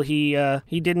usual. He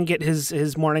didn't get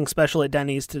his morning special at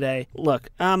Denny's today.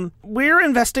 Look, we're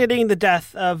investigating the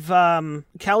death of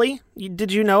Kelly.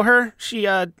 Did you know her? She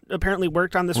apparently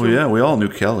worked on this room. Oh yeah, we all knew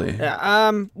Kelly.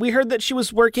 Yeah, we heard that she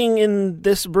was working in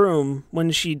this room when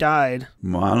she died.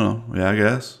 Well, I don't know. Yeah, I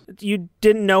guess. You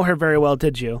didn't know her very well,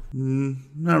 did you?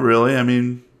 Not really. I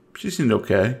mean, she seemed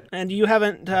okay. And you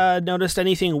haven't noticed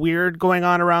anything weird going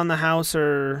on around the house,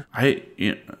 or?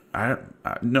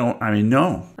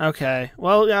 No. Okay.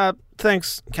 Well,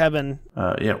 thanks, Kevin.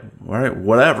 Yeah. All right.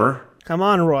 Whatever. Come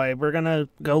on, Roy. We're gonna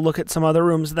go look at some other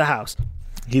rooms of the house.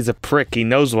 He's a prick. He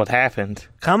knows what happened.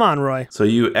 Come on, Roy. So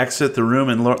you exit the room,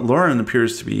 and Lauren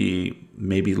appears to be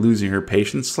maybe losing her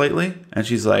patience slightly. And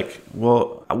she's like,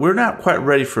 well, we're not quite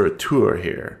ready for a tour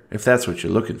here, if that's what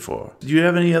you're looking for. Do you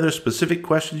have any other specific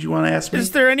questions you want to ask me?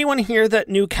 Is there anyone here that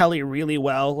knew Kelly really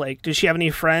well? Like, did she have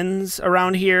any friends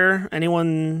around here?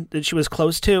 Anyone that she was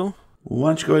close to? Why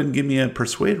don't you go ahead and give me a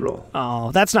persuade roll?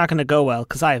 Oh, that's not going to go well,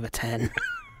 because I have a 10.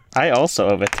 I also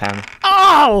have a 10.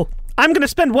 Oh! I'm going to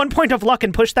spend 1 point of luck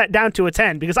and push that down to a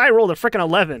 10, because I rolled a frickin'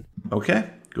 11. Okay.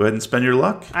 Go ahead and spend your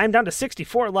luck. I'm down to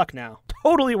 64 luck now.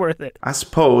 Totally worth it. I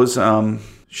suppose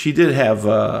she did have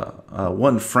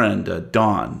one friend,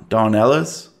 Dawn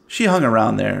Ellis. She hung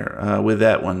around there with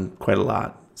that one quite a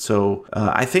lot. So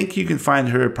I think you can find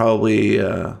her probably,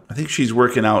 I think she's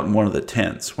working out in one of the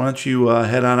tents. Why don't you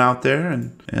head on out there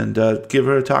and give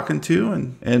her a talking to,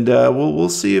 and we'll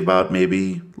see about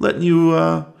maybe letting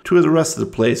you tour the rest of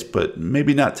the place, but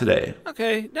maybe not today.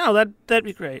 Okay, no, that'd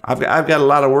be great. I've got a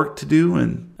lot of work to do,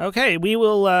 and okay, we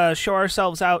will show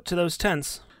ourselves out to those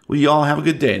tents. well, you all have a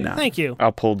good day now. Thank you.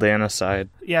 I'll pull Dan aside.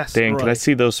 Yes, Dan, Roy. can I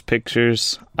see those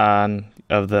pictures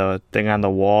of the thing on the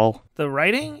wall? The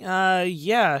writing?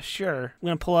 Yeah, sure. I'm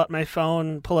gonna pull up my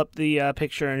phone, pull up the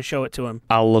picture, and show it to him.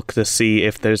 I'll look to see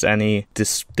if there's any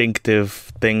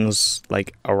distinctive things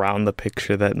like around the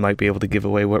picture that might be able to give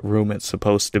away what room it's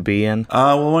supposed to be in.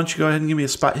 Well, why don't you go ahead and give me a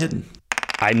spot hidden?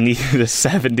 I needed a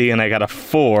 70 and I got a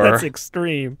 4. That's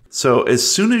extreme. So as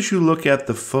soon as you look at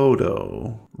the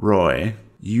photo, Roy,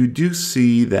 you do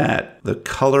see that the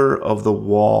color of the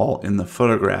wall in the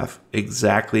photograph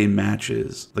exactly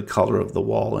matches the color of the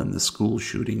wall in the school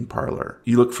shooting parlor.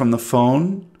 You look from the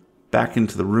phone, back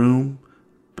into the room,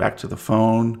 back to the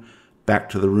phone, back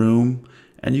to the room,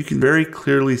 and you can very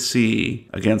clearly see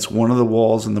against one of the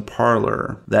walls in the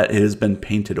parlor that it has been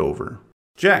painted over.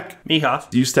 Jack, Mihaf,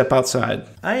 do you step outside?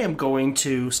 I am going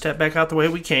to step back out the way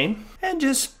we came and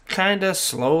just kind of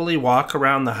slowly walk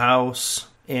around the house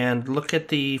and look at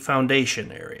the foundation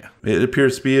area. It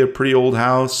appears to be a pretty old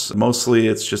house. Mostly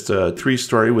it's just a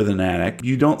 3-story with an attic.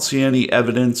 You don't see any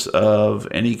evidence of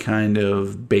any kind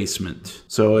of basement.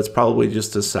 So it's probably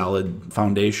just a solid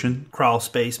foundation. Crawl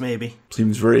space, maybe.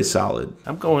 Seems very solid.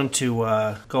 I'm going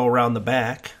to go around the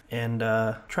back and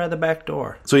try the back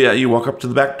door. So yeah, you walk up to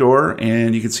the back door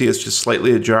and you can see it's just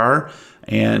slightly ajar.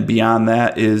 And beyond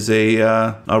that is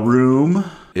a room.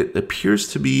 It appears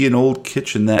to be an old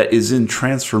kitchen that is in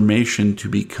transformation to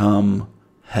become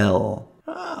hell.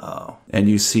 Oh. And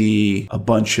you see a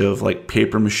bunch of like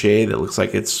paper mache that looks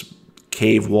like it's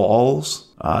cave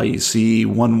walls. You see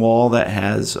one wall that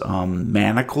has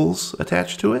manacles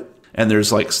attached to it. And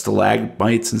there's like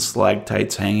stalagmites and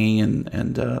stalactites hanging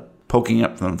and poking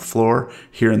up from the floor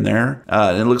here and there.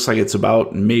 And it looks like it's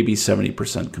about maybe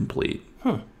 70% complete.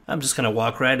 I'm just going to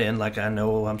walk right in like I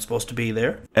know I'm supposed to be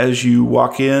there. As you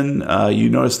walk in, you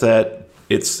notice that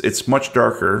it's much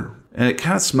darker, and it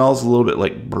kind of smells a little bit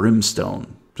like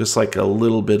brimstone, just like a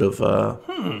little bit of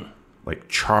like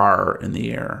char in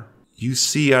the air. You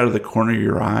see out of the corner of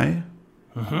your eye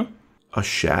a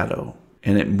shadow,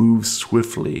 and it moves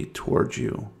swiftly towards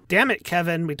you. Damn it,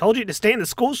 Kevin. We told you to stay in the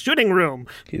school shooting room.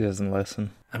 He doesn't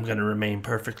listen. I'm going to remain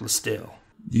perfectly still.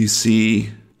 You see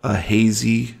a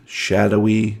hazy,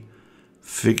 shadowy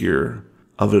figure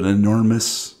of an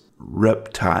enormous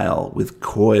reptile with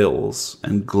coils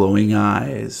and glowing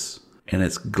eyes, and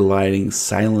it's gliding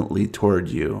silently toward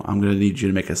you. I'm going to need you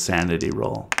to make a sanity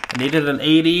roll. I needed an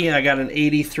 80. I got an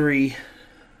 83.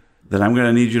 Then I'm going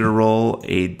to need you to roll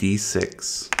a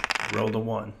d6. Rolled a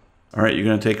 1. All right, you're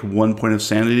going to take 1 point of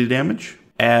sanity damage.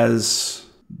 As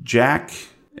Jack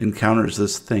encounters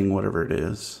this thing, whatever it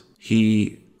is,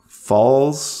 he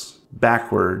falls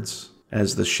backwards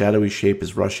as the shadowy shape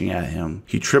is rushing at him.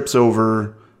 He trips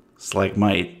over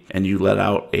Stalagmite, and you let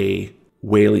out a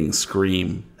wailing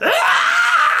scream.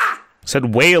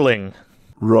 Said wailing.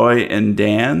 Roy and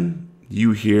Dan,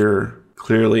 you hear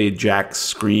clearly Jack's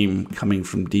scream coming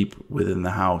from deep within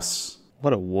the house.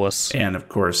 What a wuss. And of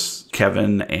course,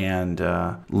 Kevin and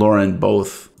Lauren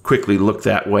both quickly look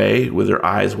that way with their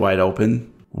eyes wide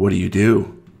open. What do you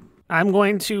do? I'm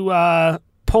going to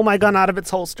pull my gun out of its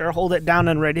holster, hold it down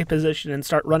in ready position, and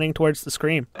start running towards the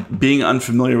scream. Being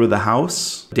unfamiliar with the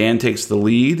house, Dan takes the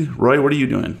lead. Roy, what are you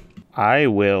doing? I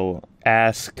will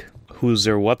ask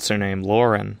what's-her-name,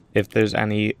 Lauren, if there's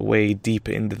any way deep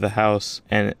into the house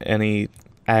and any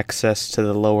access to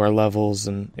the lower levels,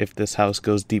 and if this house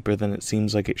goes deeper than it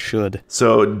seems like it should.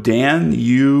 So, Dan,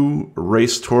 you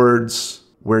race towards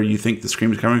where you think the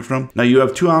scream is coming from. Now, you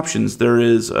have two options. There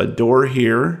is a door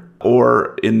here,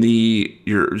 or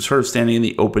you're sort of standing in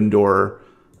the open door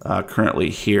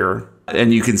currently here,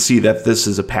 and you can see that this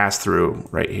is a pass-through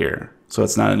right here. So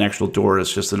it's not an actual door,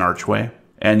 it's just an archway.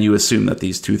 And you assume that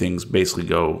these two things basically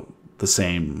go the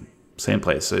same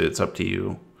place. So it's up to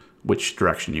you which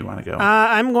direction you want to go.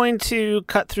 I'm going to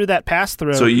cut through that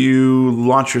pass-through. So you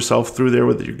launch yourself through there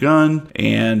with your gun,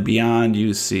 and beyond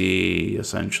you see,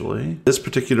 essentially, this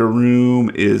particular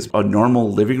room is a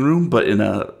normal living room, but in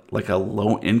a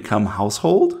low-income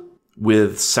household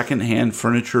with secondhand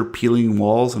furniture, peeling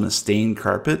walls, and a stained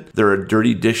carpet. There are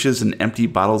dirty dishes and empty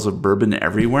bottles of bourbon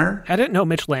everywhere. I didn't know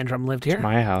Mitch Landrum lived here.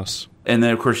 My house. And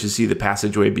then, of course, you see the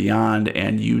passageway beyond,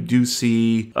 and you do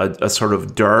see a sort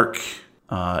of dark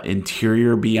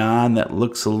interior beyond that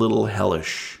looks a little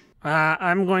hellish.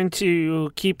 I'm going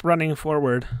to keep running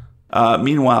forward.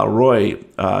 Meanwhile, Roy,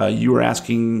 you were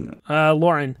asking...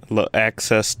 Lauren.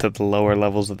 Access to the lower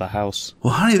levels of the house.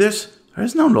 Well, honey,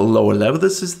 there's no lower level.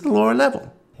 This is the lower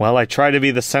level. Well, I tried to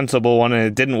be the sensible one, and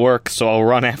it didn't work, so I'll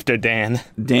run after Dan.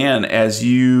 Dan, as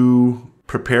you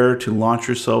prepare to launch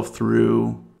yourself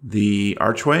through the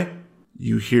archway,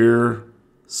 you hear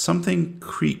something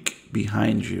creak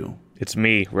behind you. It's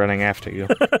me running after you.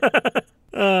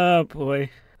 Oh,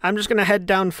 boy. I'm just going to head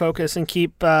down focus and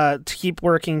keep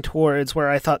working towards where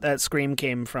I thought that scream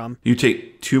came from. You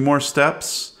take 2 more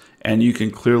steps, and you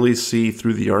can clearly see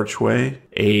through the archway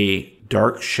a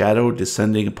dark shadow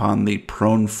descending upon the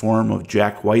prone form of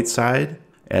Jack Whiteside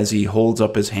as he holds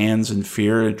up his hands in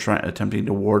fear and attempting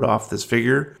to ward off this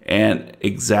figure. And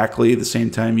exactly the same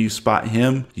time you spot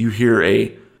him, you hear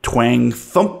a twang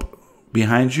thump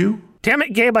behind you. Damn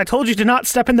it, Gabe, I told you to not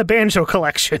step in the banjo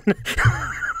collection.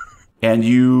 And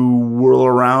you whirl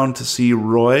around to see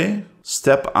Roy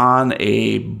step on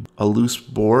a loose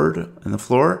board in the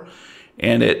floor,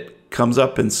 and it comes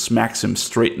up and smacks him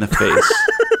straight in the face.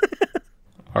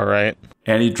 All right.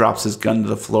 And he drops his gun to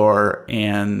the floor,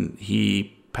 and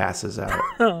he passes out.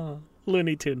 Oh,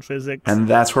 Looney Tune physics. And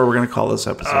that's where we're going to call this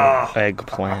episode.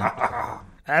 Eggplant.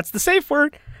 That's the safe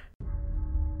word.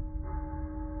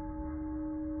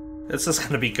 This is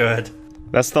going to be good.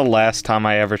 That's the last time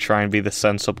I ever try and be the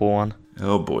sensible one.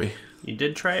 Oh, boy. You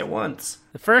did try it once.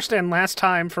 The first and last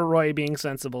time for Roy being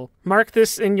sensible. Mark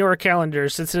this in your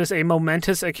calendars. This is a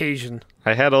momentous occasion.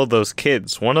 I had all those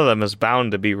kids. One of them is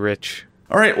bound to be rich.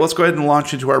 All right, let's go ahead and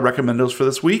launch into our recommendos for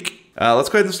this week. Let's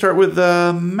go ahead and start with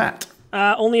Matt.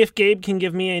 Only if Gabe can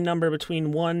give me a number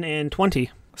between 1 and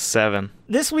 20. 7.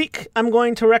 This week, I'm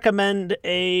going to recommend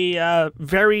a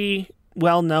very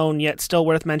well-known yet still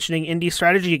worth mentioning indie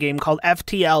strategy game called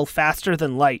FTL Faster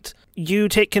Than Light. You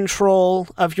take control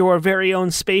of your very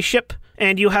own spaceship,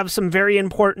 and you have some very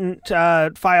important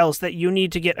files that you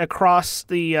need to get across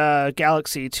the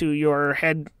galaxy to your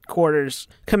headquarters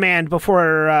command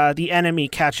before the enemy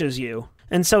catches you.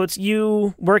 And so it's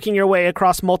you working your way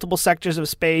across multiple sectors of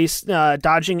space,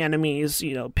 dodging enemies,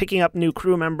 picking up new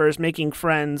crew members, making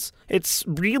friends. It's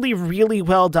really, really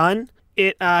well done.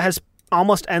 It has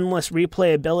almost endless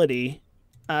replayability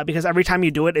because every time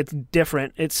you do it, it's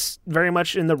different. It's very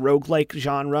much in the roguelike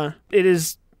genre. It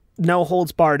is no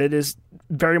holds barred. It is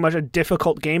very much a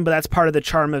difficult game, but that's part of the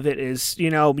charm of it is,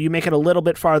 you make it a little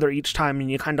bit farther each time and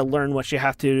you kind of learn what you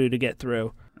have to do to get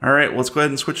through. All right, let's go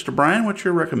ahead and switch to Brian. What's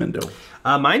your recommendo?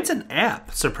 Mine's an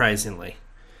app, surprisingly.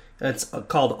 It's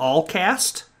called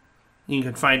Allcast. You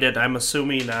can find it, I'm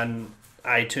assuming, on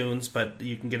iTunes, but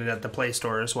you can get it at the Play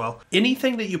Store as well.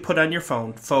 Anything that you put on your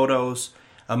phone, photos,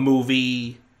 a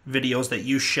movie, videos that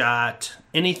you shot,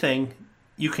 anything,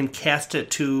 you can cast it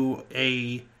to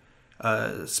a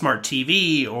smart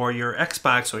TV or your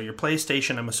Xbox or your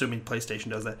PlayStation. I'm assuming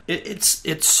PlayStation does that.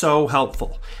 It's so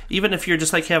helpful. Even if you're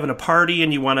just like having a party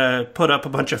and you want to put up a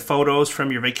bunch of photos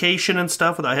from your vacation and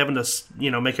stuff without having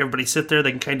to, make everybody sit there, they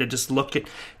can kind of just look at.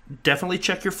 Definitely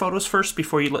check your photos first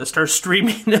before you start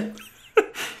streaming them,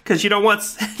 because you don't want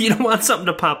something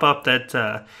to pop up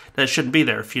that shouldn't be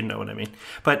there, if you know what I mean.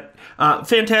 But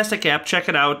fantastic app. Check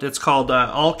it out. It's called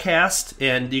Allcast,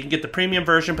 and you can get the premium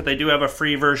version, but they do have a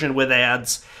free version with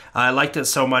ads. I liked it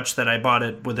so much that I bought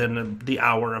it within the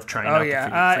hour of trying out the free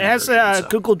it has version,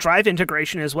 Google Drive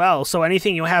integration as well. So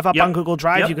anything you have up on Google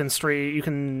Drive, you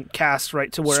can cast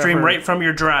right to wherever. Stream right from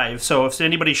your drive. So if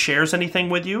anybody shares anything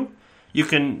with you, you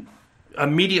can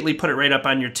immediately put it right up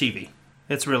on your TV.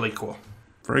 It's really cool.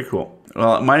 Very cool.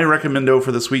 Well, my recommendo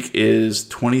for this week is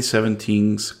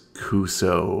 2017's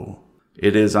Kuso.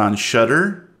 It is on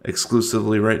Shudder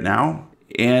exclusively right now,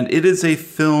 and it is a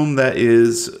film that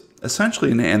is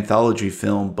essentially an anthology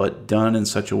film, but done in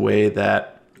such a way that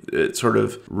it sort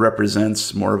of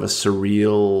represents more of a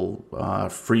surreal,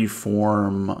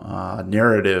 free-form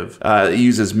narrative. It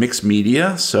uses mixed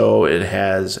media, so it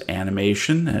has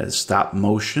animation, it has stop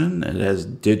motion, it has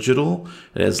digital,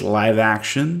 it has live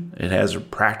action, it has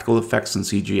practical effects and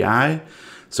CGI.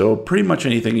 So pretty much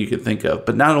anything you can think of.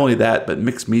 But not only that, but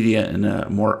mixed media in a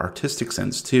more artistic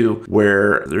sense too,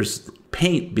 where there's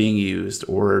paint being used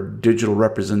or digital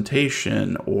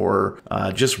representation or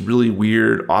just really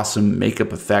weird, awesome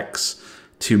makeup effects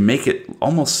to make it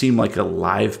almost seem like a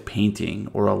live painting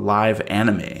or a live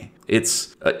anime.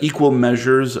 It's equal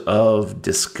measures of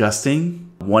disgusting,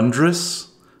 wondrous,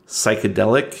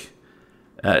 psychedelic.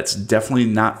 It's definitely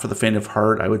not for the faint of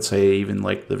heart. I would say even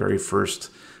like the very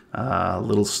first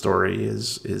little story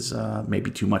is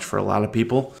maybe too much for a lot of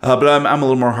people. But I'm a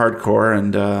little more hardcore,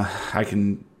 and I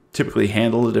can typically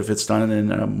handle it if it's done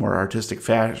in a more artistic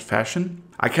fashion.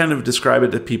 I kind of describe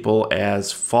it to people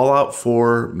as Fallout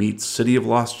 4 meets City of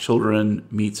Lost Children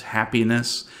meets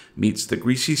Happiness meets The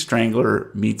Greasy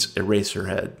Strangler meets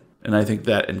Eraserhead. And I think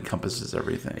that encompasses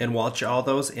everything. And watch all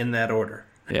those in that order.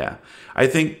 Yeah. I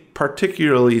think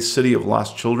particularly City of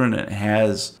Lost Children, it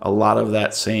has a lot of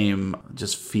that same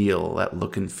just feel, that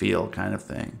look and feel kind of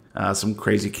thing. Some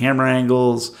crazy camera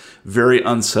angles, very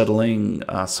unsettling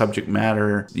subject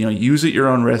matter. Use at your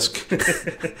own risk.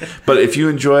 But if you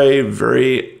enjoy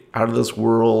very out of this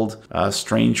world,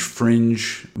 strange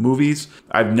fringe movies,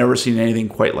 I've never seen anything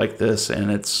quite like this,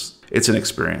 and it's an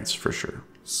experience for sure.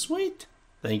 Sweet.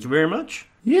 Thank you very much.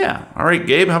 Yeah. All right,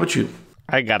 Gabe, how about you?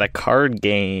 I got a card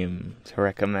game to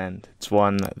recommend. It's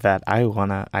one that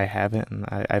I have it, and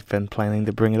I've been planning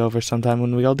to bring it over sometime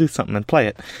when we all do something and play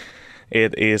it.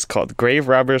 It is called Grave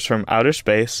Robbers from Outer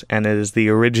Space, and it is the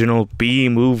original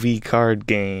B-movie card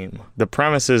game. The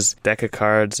premise is deck of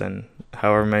cards, and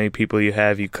however many people you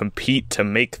have, you compete to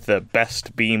make the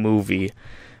best B-movie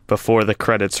before the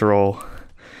credits roll.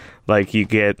 Like,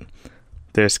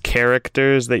 there's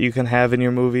characters that you can have in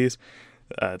your movies,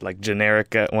 like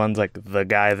generic ones, like the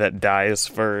guy that dies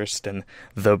first and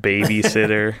the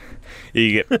babysitter.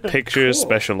 You get pictures, cool.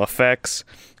 Special effects,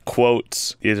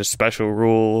 quotes, either special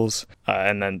rules,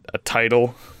 and then a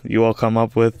title you all come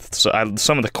up with. So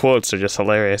some of the quotes are just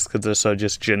hilarious because they're so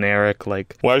just generic,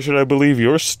 like, "Why should I believe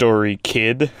your story,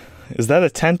 kid? Is that a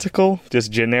tentacle?" Just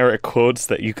generic quotes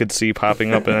that you could see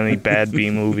popping up in any bad B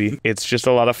movie. It's just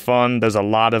a lot of fun. There's a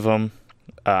lot of them.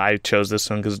 I chose this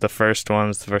one because it's the first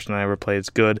one. It's the first one I ever played. It's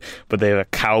good. But they have a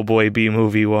cowboy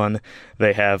B-movie one.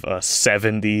 They have a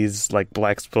 70s, like,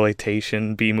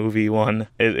 blaxploitation B-movie one.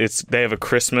 They have a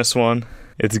Christmas one.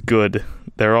 It's good.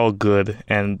 They're all good,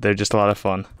 and they're just a lot of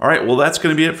fun. All right, well, that's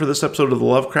going to be it for this episode of the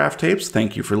Lovecraft Tapes.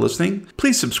 Thank you for listening.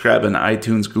 Please subscribe on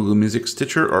iTunes, Google Music,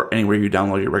 Stitcher, or anywhere you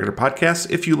download your regular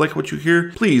podcasts. If you like what you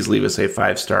hear, please leave us a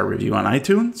 5-star review on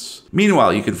iTunes.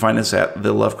 Meanwhile, you can find us at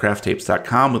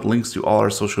thelovecrafttapes.com with links to all our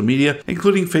social media,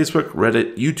 including Facebook,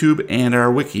 Reddit, YouTube, and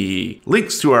our wiki.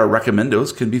 Links to our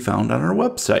recommendos can be found on our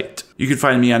website. You can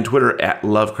find me on Twitter at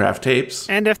Lovecraft Tapes.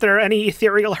 And if there are any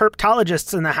ethereal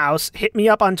herpetologists in the house, hit me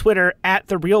up on Twitter at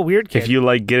The Real Weird Kid. If you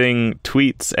like getting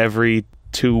tweets every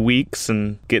 2 weeks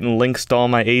and getting links to all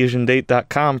my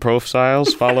AsianDate.com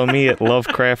profiles, follow me at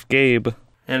Lovecraft Gabe.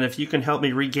 And if you can help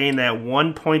me regain that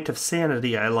 1 point of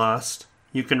sanity I lost,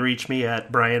 you can reach me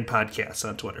at Brian Podcasts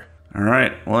on Twitter. All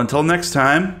right. Well, until next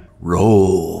time,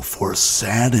 roll for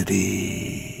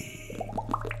sanity.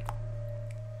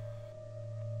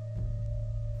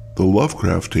 The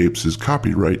Lovecraft Tapes is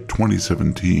copyright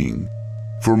 2017.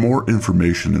 For more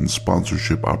information and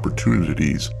sponsorship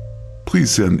opportunities,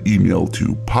 please send email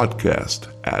to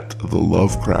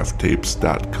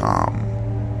podcast@thelovecrafttapes.com.